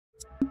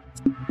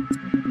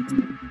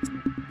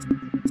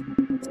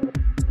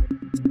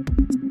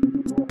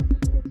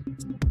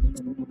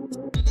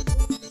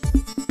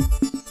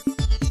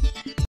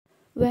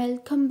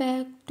Welcome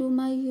back to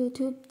my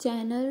YouTube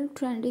channel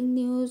Trending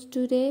News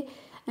Today,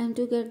 and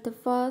to get the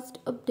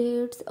fast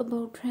updates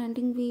about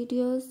trending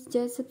videos,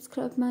 just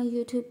subscribe my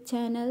YouTube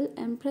channel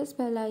and press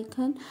bell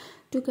icon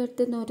to get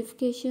the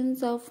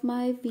notifications of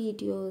my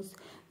videos.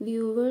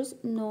 Viewers,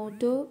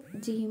 Noto,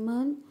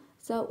 Jimin,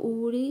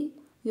 Saori,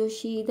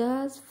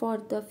 Yoshida's For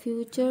the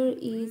Future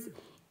is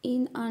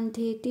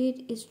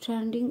Inundated is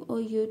trending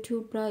on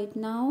YouTube right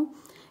now.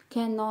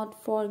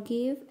 Cannot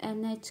Forgive,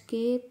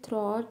 NHK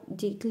throat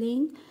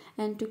jiggling.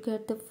 And to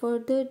get the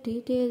further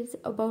details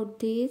about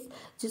this,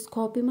 just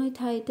copy my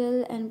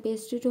title and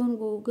paste it on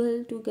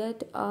Google to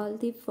get all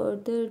the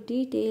further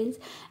details.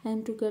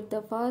 And to get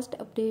the fast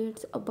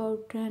updates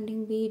about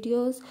trending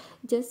videos,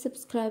 just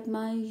subscribe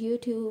my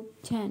YouTube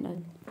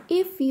channel.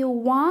 If you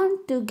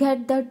want to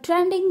get the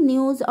trending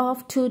news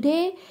of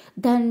today,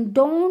 then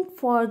don't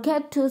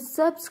forget to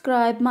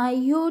subscribe my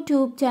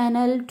YouTube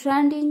channel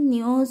Trending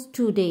News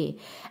Today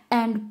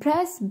and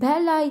press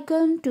bell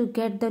icon to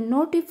get the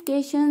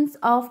notifications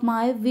of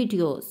my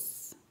videos.